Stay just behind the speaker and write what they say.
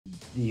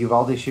The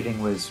Uvalde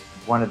shooting was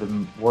one of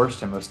the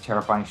worst and most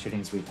terrifying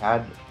shootings we've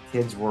had.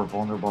 Kids were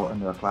vulnerable in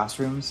their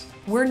classrooms.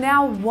 We're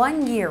now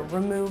 1 year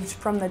removed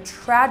from the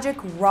tragic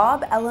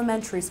Robb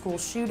Elementary School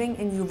shooting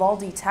in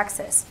Uvalde,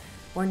 Texas,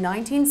 where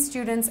 19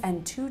 students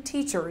and 2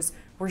 teachers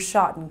were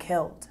shot and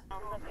killed.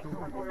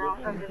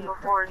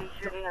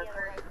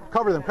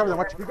 Cover them,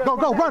 watch. Go,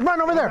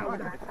 run over there.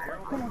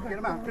 Come on, get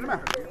him out. Come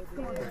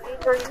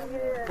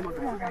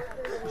on, guys.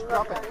 Just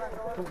drop it.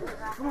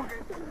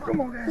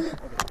 Come on, guys.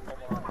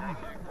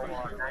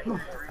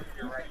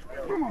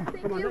 Come on.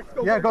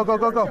 Yeah, go.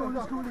 Let's go.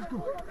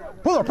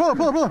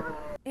 Pull her.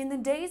 In the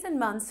days and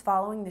months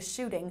following the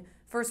shooting,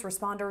 first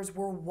responders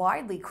were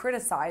widely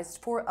criticized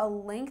for a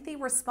lengthy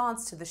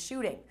response to the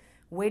shooting,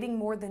 waiting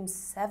more than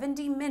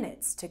 70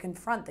 minutes to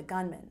confront the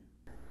gunman.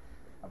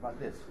 How about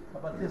this,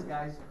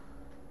 guys?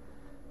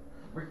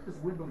 Break this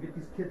window and get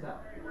these kids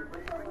out.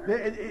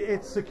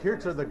 It's secured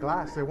to the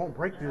glass. They won't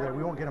break through there.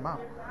 We won't get them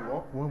out.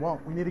 We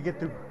won't. We need to get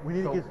through. We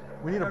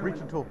need a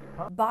breaching tool.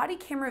 Body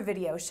camera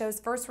video shows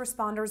first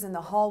responders in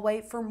the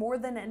hallway for more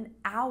than an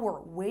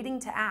hour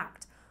waiting to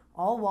act,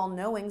 all while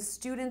knowing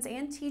students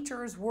and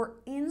teachers were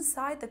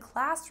inside the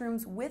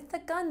classrooms with the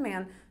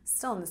gunman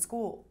still in the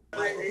school.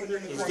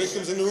 There's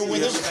victims in the room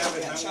with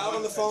him? A child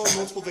on the phone,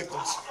 multiple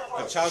victims.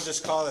 A child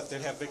just called if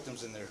they have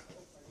victims in there.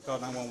 Call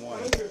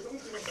 911.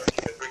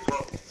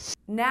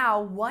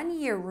 Now, 1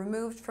 year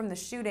removed from the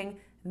shooting,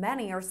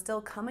 many are still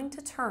coming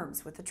to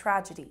terms with the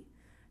tragedy.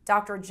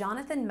 Dr.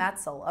 Jonathan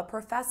Metzl, a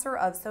professor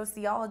of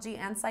sociology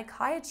and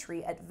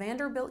psychiatry at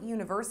Vanderbilt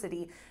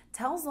University,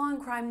 tells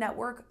Law&Crime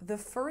Network the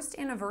first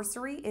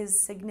anniversary is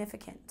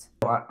significant.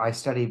 I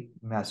study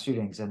mass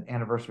shootings, and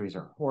anniversaries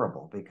are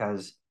horrible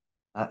because,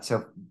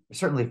 so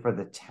certainly for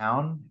the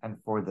town and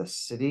for the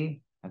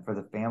city and for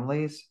the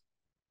families,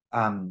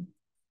 and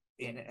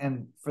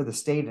for the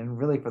state and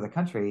really for the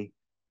country,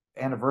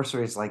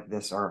 anniversaries like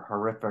this are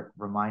horrific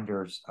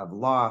reminders of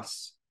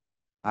loss,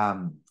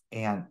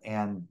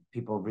 and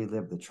people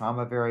relive the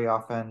trauma very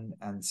often.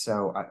 And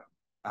so,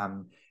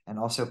 and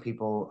also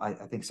people, I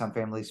think some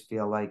families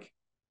feel like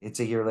it's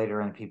a year later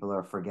and people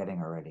are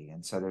forgetting already.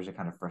 And so there's a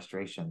kind of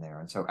frustration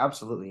there. And so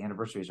absolutely,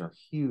 anniversaries are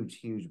huge,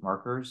 huge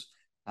markers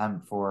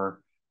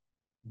for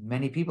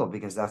many people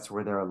because that's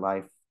where their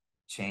life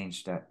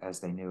changed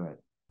as they knew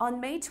it. On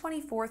May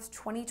 24,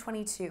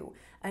 2022,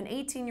 an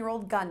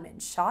 18-year-old gunman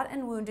shot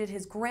and wounded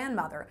his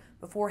grandmother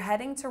before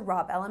heading to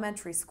Robb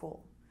Elementary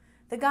School.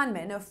 The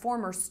gunman, a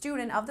former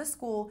student of the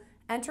school,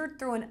 entered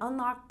through an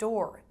unlocked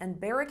door and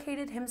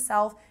barricaded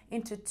himself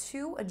into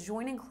 2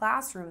 adjoining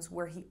classrooms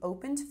where he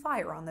opened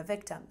fire on the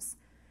victims.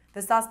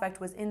 The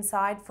suspect was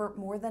inside for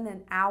more than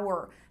an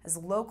hour as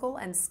local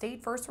and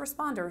state first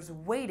responders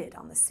waited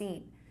on the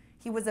scene.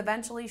 He was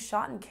eventually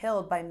shot and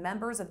killed by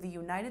members of the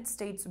United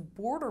States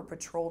Border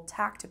Patrol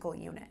Tactical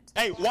Unit.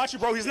 Hey, watch it,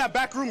 bro. He's in that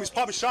back room. He's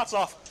popping shots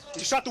off. He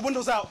shot the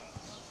windows out.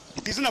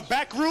 He's in the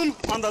back room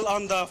on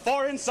the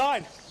far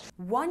inside.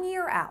 1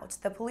 year out,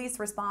 the police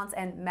response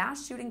and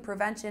mass shooting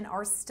prevention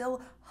are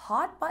still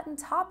hot-button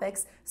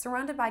topics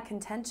surrounded by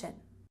contention.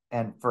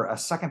 And for a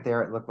second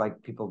there, it looked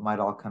like people might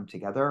all come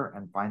together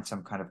and find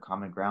some kind of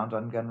common ground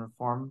on gun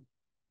reform.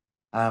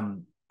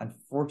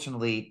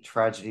 Unfortunately,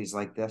 tragedies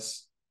like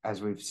this, as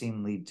we've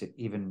seen, lead to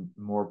even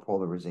more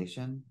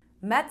polarization.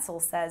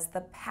 Metzl says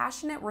the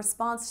passionate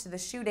response to the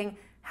shooting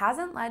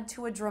hasn't led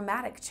to a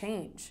dramatic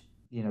change.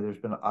 You know, there's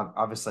been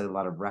obviously a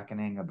lot of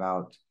reckoning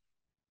about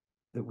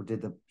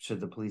should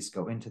the police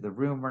go into the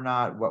room or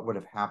not? What would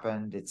have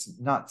happened? It's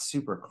not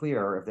super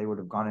clear if they would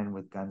have gone in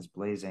with guns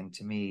blazing.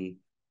 To me,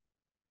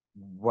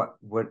 what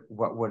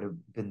would have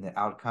been the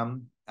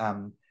outcome?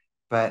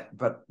 But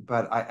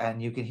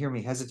you can hear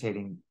me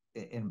hesitating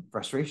in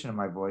frustration in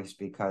my voice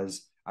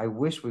because I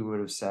wish we would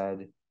have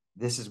said,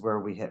 this is where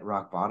we hit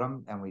rock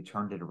bottom and we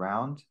turned it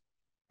around.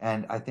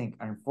 And I think,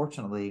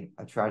 unfortunately,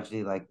 a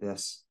tragedy like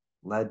this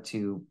led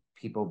to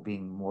people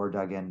being more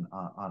dug in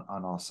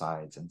on all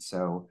sides. And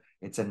so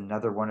it's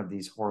another one of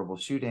these horrible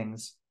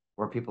shootings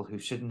where people who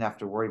shouldn't have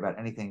to worry about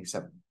anything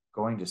except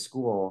going to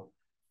school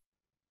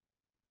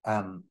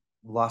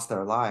lost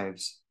their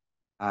lives.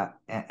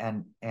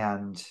 And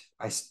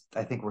I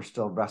think we're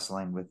still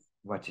wrestling with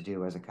what to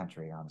do as a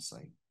country,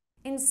 honestly.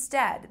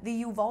 Instead, the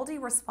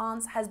Uvalde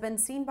response has been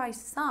seen by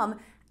some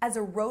as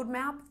a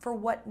roadmap for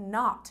what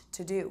not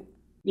to do.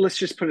 Let's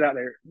just put it out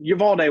there.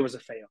 Uvalde was a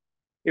fail.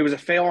 It was a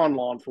fail on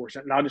law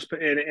enforcement. And I'll just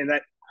put it, and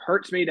that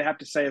hurts me to have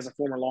to say as a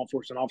former law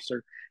enforcement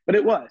officer, but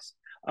it was.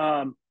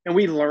 And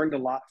we learned a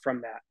lot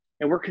from that.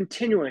 And we're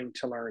continuing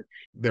to learn.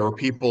 There were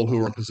people who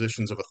were in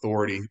positions of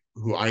authority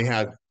who I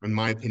had, in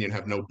my opinion,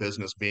 have no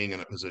business being in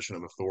a position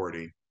of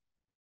authority.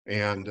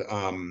 And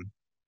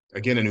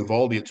again, in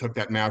Uvalde, it took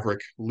that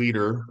maverick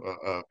leader,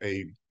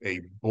 a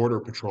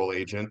border patrol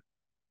agent,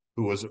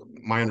 who was,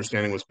 my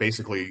understanding, was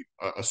basically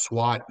a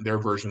SWAT, their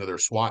version of their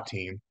SWAT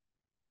team,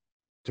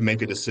 to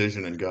make a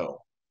decision and go.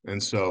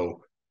 And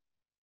so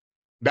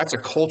that's a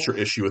culture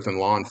issue within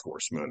law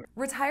enforcement.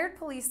 Retired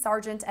police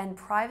sergeant and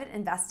private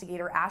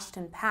investigator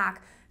Ashton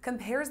Pack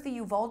compares the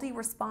Uvalde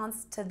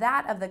response to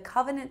that of the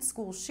Covenant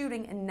School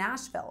shooting in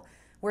Nashville,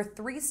 where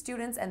 3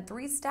 students and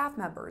 3 staff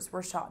members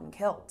were shot and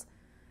killed.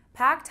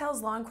 PAC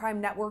tells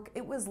Law&Crime Network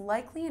it was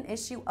likely an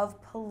issue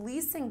of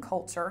policing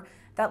culture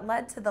that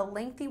led to the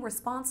lengthy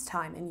response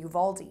time in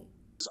Uvalde.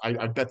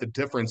 I bet the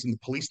difference in the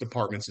police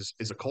departments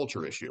is a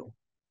culture issue.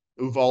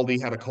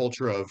 Uvalde had a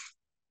culture of,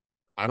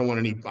 I don't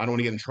want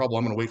to get in trouble.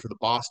 I'm going to wait for the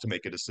boss to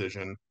make a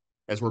decision,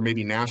 as where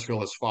maybe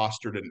Nashville has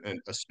fostered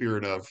a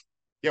spirit of,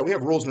 yeah, we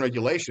have rules and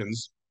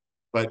regulations,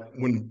 but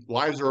when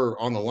lives are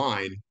on the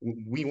line,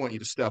 we want you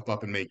to step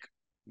up and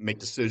make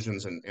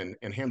decisions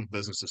and handle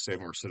business to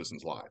save our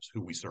citizens' lives,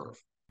 who we serve.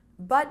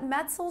 But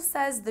Metzel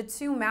says the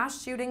 2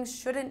 mass shootings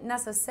shouldn't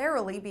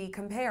necessarily be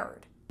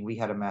compared. We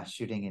had a mass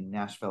shooting in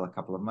Nashville a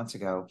couple of months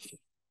ago,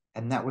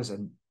 and that was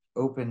an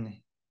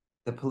open,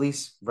 the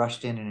police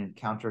rushed in and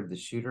encountered the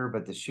shooter,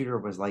 but the shooter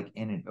was like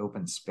in an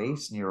open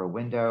space near a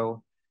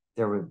window.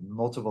 There were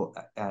multiple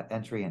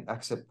entry and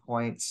exit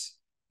points.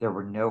 There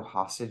were no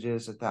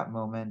hostages at that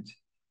moment.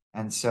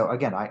 And so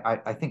again,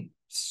 I think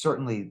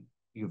certainly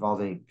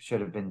Uvalde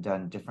should have been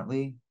done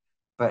differently.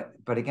 But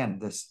again,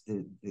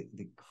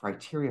 the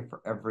criteria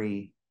for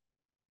every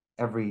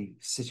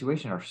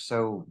situation are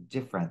so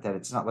different that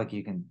it's not like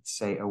you can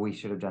say, oh, we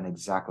should have done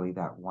exactly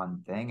that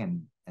one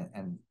thing.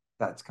 And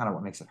that's kind of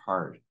what makes it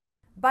hard.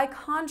 By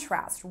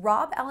contrast,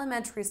 Robb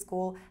Elementary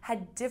School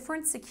had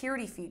different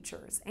security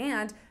features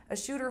and a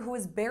shooter who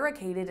was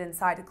barricaded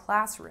inside a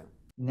classroom.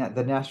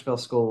 The Nashville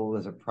school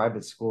was a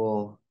private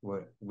school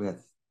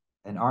with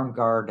an armed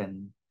guard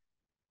and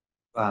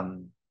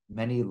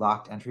many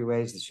locked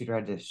entryways. The shooter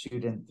had to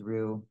shoot in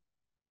through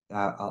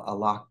a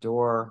locked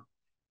door.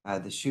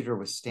 The shooter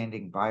was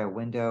standing by a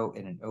window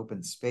in an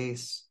open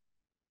space.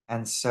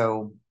 And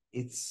so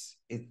it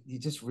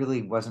just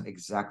really wasn't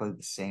exactly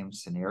the same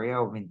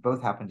scenario. I mean,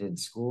 both happened in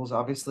schools,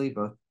 obviously,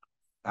 but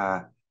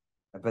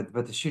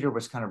the shooter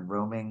was kind of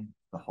roaming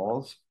the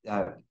halls,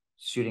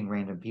 shooting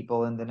random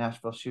people in the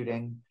Nashville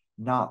shooting,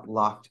 not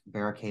locked,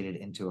 barricaded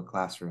into a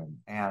classroom.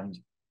 And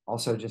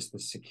also just the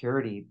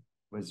security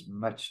was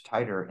much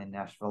tighter in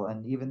Nashville.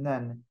 And even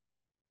then,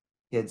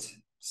 kids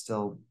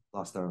still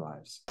lost their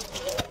lives.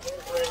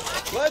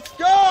 Let's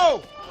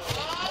go!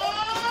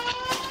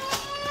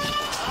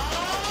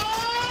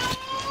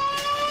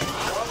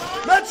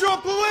 Metro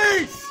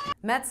Police!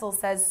 Metzel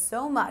says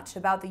so much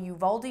about the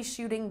Uvalde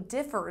shooting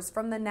differs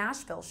from the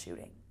Nashville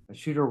shooting. A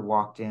shooter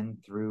walked in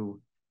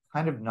through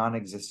kind of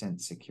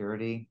non-existent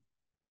security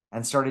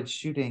and started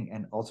shooting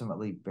and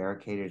ultimately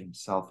barricaded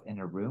himself in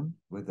a room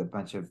with a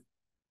bunch of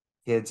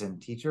kids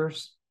and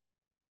teachers.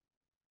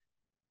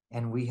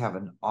 And we have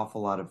an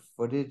awful lot of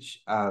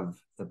footage of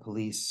the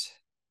police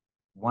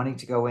wanting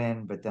to go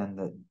in, but then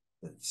the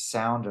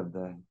sound of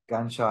the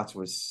gunshots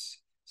was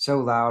so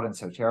loud and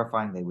so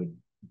terrifying, they would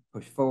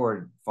push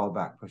forward, fall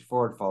back, push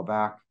forward, fall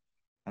back.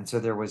 And so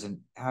there was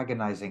an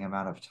agonizing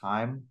amount of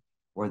time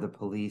where the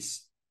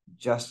police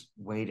just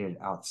waited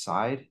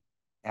outside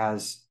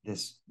as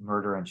this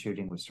murder and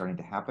shooting was starting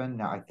to happen.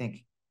 Now, I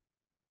think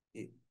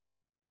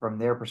from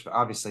their perspective,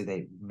 obviously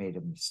they made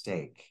a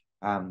mistake.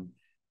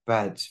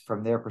 But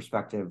from their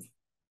perspective,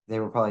 they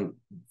were probably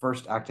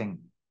first acting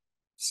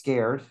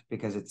scared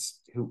because it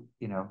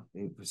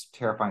was a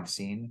terrifying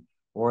scene,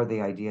 or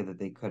the idea that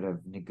they could have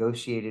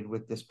negotiated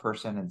with this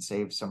person and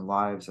saved some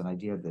lives, an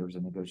idea that there was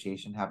a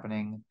negotiation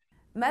happening.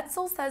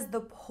 Metzel says the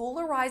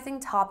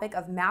polarizing topic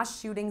of mass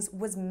shootings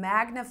was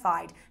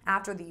magnified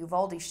after the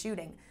Uvalde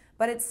shooting,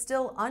 but it's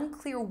still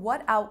unclear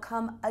what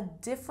outcome a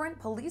different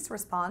police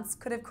response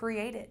could have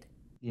created.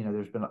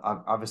 There's been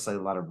obviously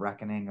a lot of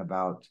reckoning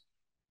about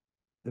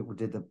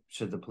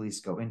should the police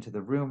go into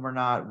the room or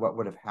not? What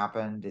would have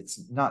happened? It's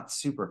not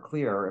super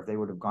clear if they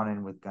would have gone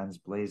in with guns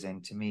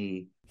blazing. To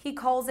me, he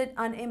calls it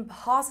an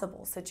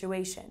impossible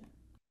situation.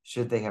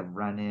 Should they have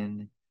run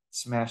in,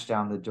 smashed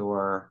down the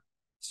door,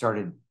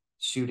 started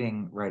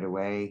shooting right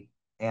away?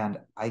 And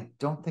I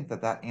don't think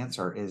that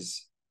answer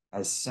is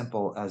as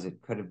simple as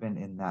it could have been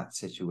in that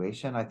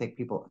situation. I think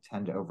people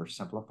tend to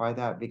oversimplify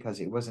that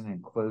because it was an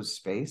enclosed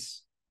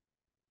space.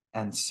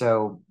 And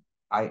so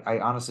I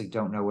honestly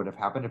don't know what would have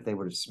happened if they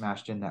would have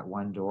smashed in that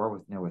one door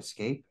with no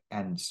escape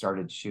and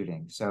started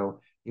shooting.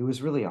 So it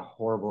was really a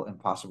horrible,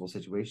 impossible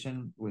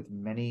situation with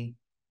many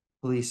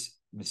police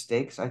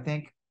mistakes, I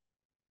think.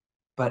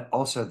 But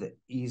also the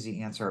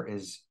easy answer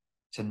is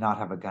to not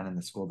have a gun in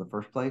the school in the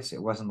first place.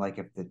 It wasn't like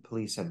if the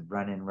police had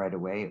run in right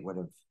away, it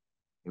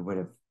would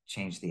have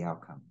changed the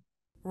outcome.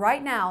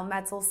 Right now,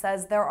 Metzel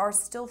says there are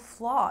still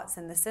flaws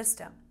in the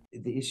system.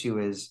 The issue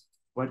is,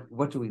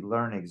 what do we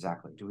learn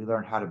exactly? Do we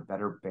learn how to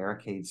better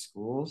barricade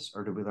schools,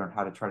 or do we learn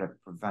how to try to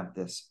prevent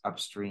this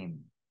upstream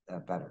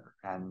better?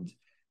 And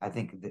I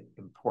think the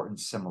important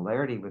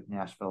similarity with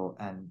Nashville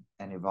and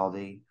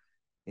Uvalde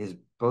is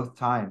both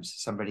times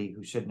somebody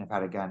who shouldn't have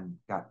had a gun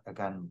got a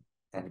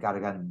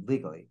gun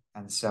legally.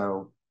 And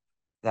so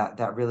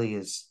that really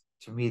is,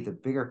 to me, the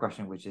bigger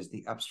question, which is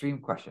the upstream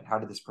question. How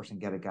did this person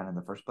get a gun in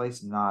the first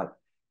place? Not,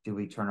 do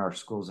we turn our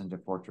schools into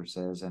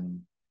fortresses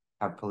and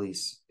have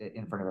police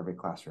in front of every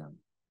classroom?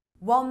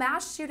 While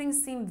mass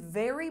shootings seem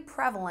very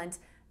prevalent,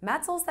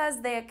 Metzel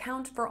says they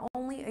account for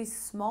only a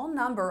small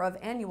number of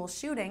annual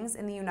shootings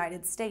in the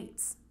United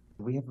States.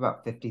 We have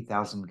about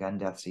 50,000 gun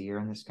deaths a year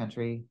in this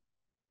country.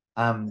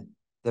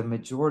 The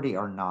majority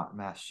are not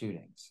mass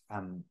shootings.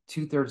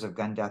 2/3 of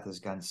gun death is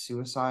gun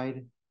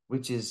suicide,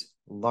 which is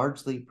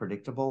largely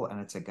predictable, and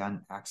it's a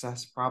gun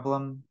access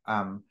problem.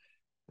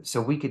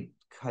 So we could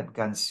cut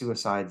gun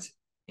suicides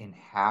in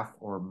half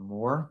or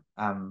more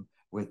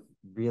with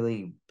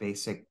really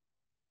basic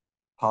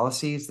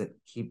policies that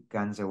keep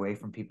guns away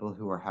from people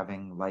who are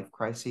having life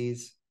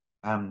crises.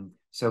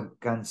 So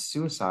gun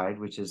suicide,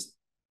 which is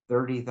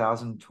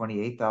 30,000,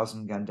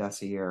 28,000 gun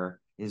deaths a year,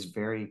 is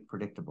very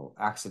predictable.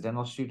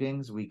 Accidental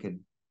shootings, we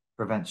could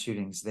prevent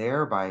shootings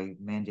there by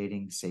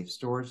mandating safe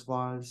storage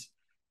laws.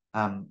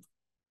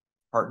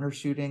 Partner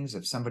shootings,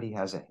 if somebody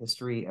has a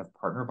history of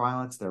partner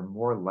violence, they're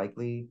more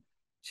likely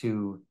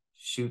to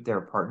shoot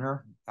their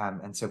partner.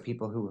 And so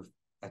people who have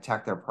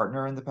attacked their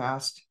partner in the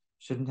past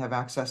shouldn't have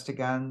access to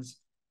guns.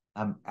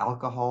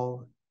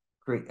 Alcohol,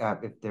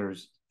 if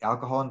there's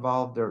alcohol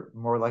involved, they're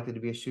more likely to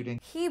be a shooting.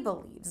 He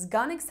believes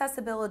gun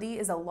accessibility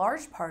is a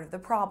large part of the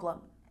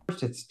problem.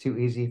 First, it's too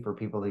easy for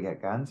people to get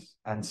guns.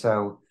 And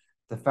so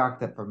the fact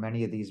that for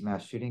many of these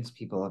mass shootings,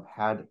 people have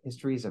had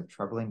histories of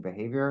troubling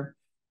behavior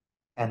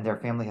and their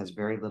family has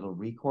very little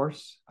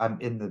recourse.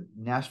 In the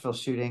Nashville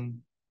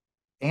shooting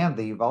and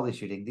the Uvalde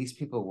shooting, these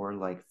people were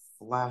like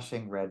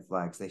flashing red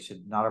flags. They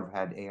should not have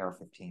had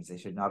AR-15s. They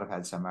should not have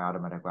had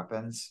semi-automatic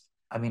weapons.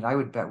 I mean, I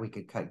would bet we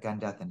could cut gun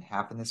death in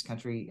half in this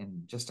country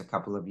in just a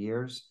couple of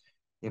years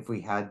if we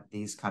had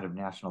these kind of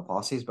national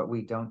policies, but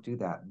we don't do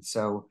that. And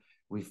so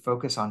we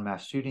focus on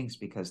mass shootings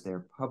because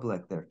they're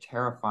public, they're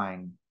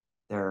terrifying,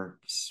 they're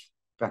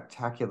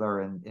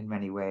spectacular in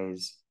many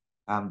ways.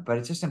 But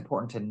it's just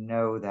important to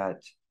know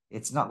that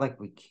it's not like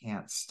we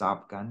can't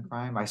stop gun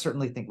crime. I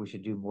certainly think we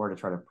should do more to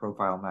try to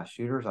profile mass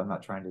shooters. I'm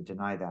not trying to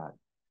deny that.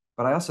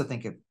 But I also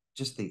think if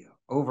just the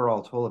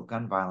overall toll of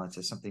gun violence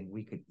is something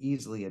we could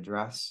easily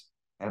address,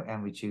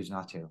 and we choose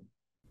not to.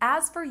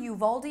 As for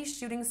Uvalde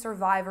shooting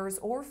survivors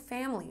or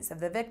families of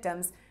the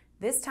victims,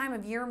 this time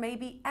of year may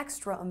be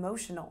extra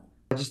emotional.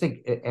 I just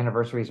think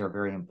anniversaries are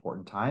very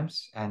important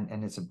times,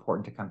 and it's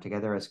important to come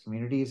together as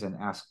communities and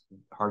ask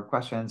hard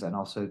questions, and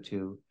also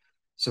to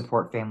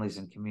support families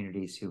and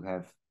communities who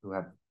have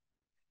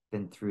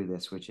been through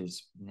this, which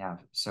is now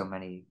so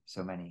many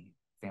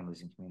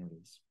families and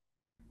communities.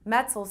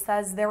 Metzel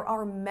says there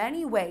are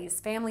many ways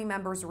family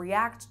members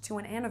react to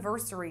an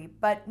anniversary,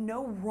 but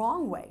no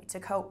wrong way to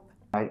cope.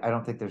 I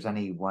don't think there's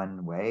any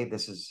one way.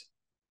 This is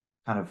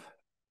kind of,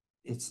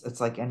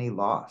 it's like any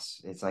loss.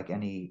 It's like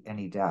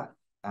any death.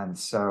 And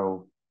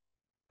so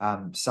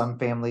some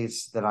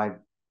families that I've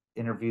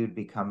interviewed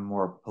become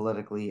more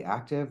politically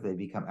active. They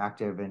become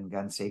active in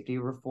gun safety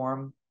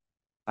reform.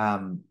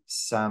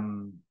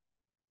 Some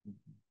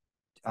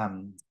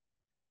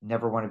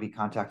never want to be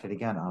contacted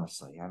again,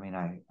 honestly. I mean,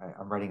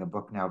 I'm writing a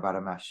book now about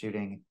a mass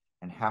shooting,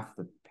 and half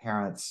the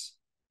parents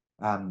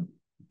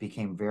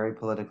became very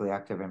politically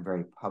active and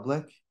very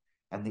public,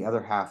 and the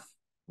other half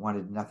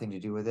wanted nothing to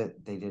do with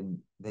it.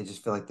 They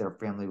just feel like their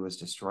family was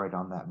destroyed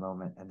on that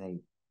moment, and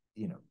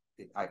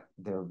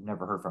they're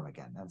never heard from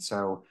again. And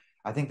so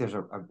I think there's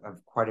a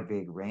quite a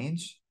big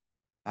range,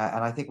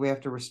 and I think we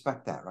have to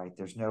respect that, right?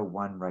 There's no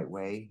one right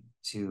way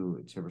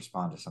to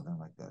respond to something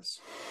like this.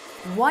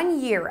 1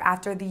 year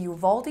after the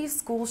Uvalde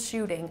school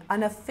shooting,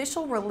 an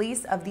official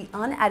release of the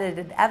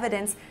unedited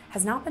evidence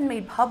has not been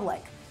made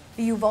public.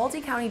 The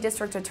Uvalde County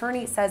District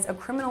Attorney says a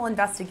criminal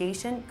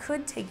investigation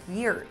could take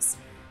years.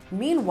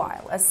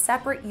 Meanwhile, a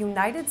separate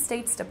United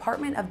States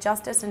Department of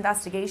Justice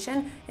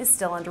investigation is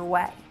still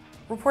underway.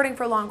 Reporting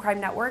for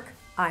Law&Crime Network,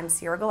 I'm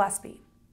Sierra Gillespie.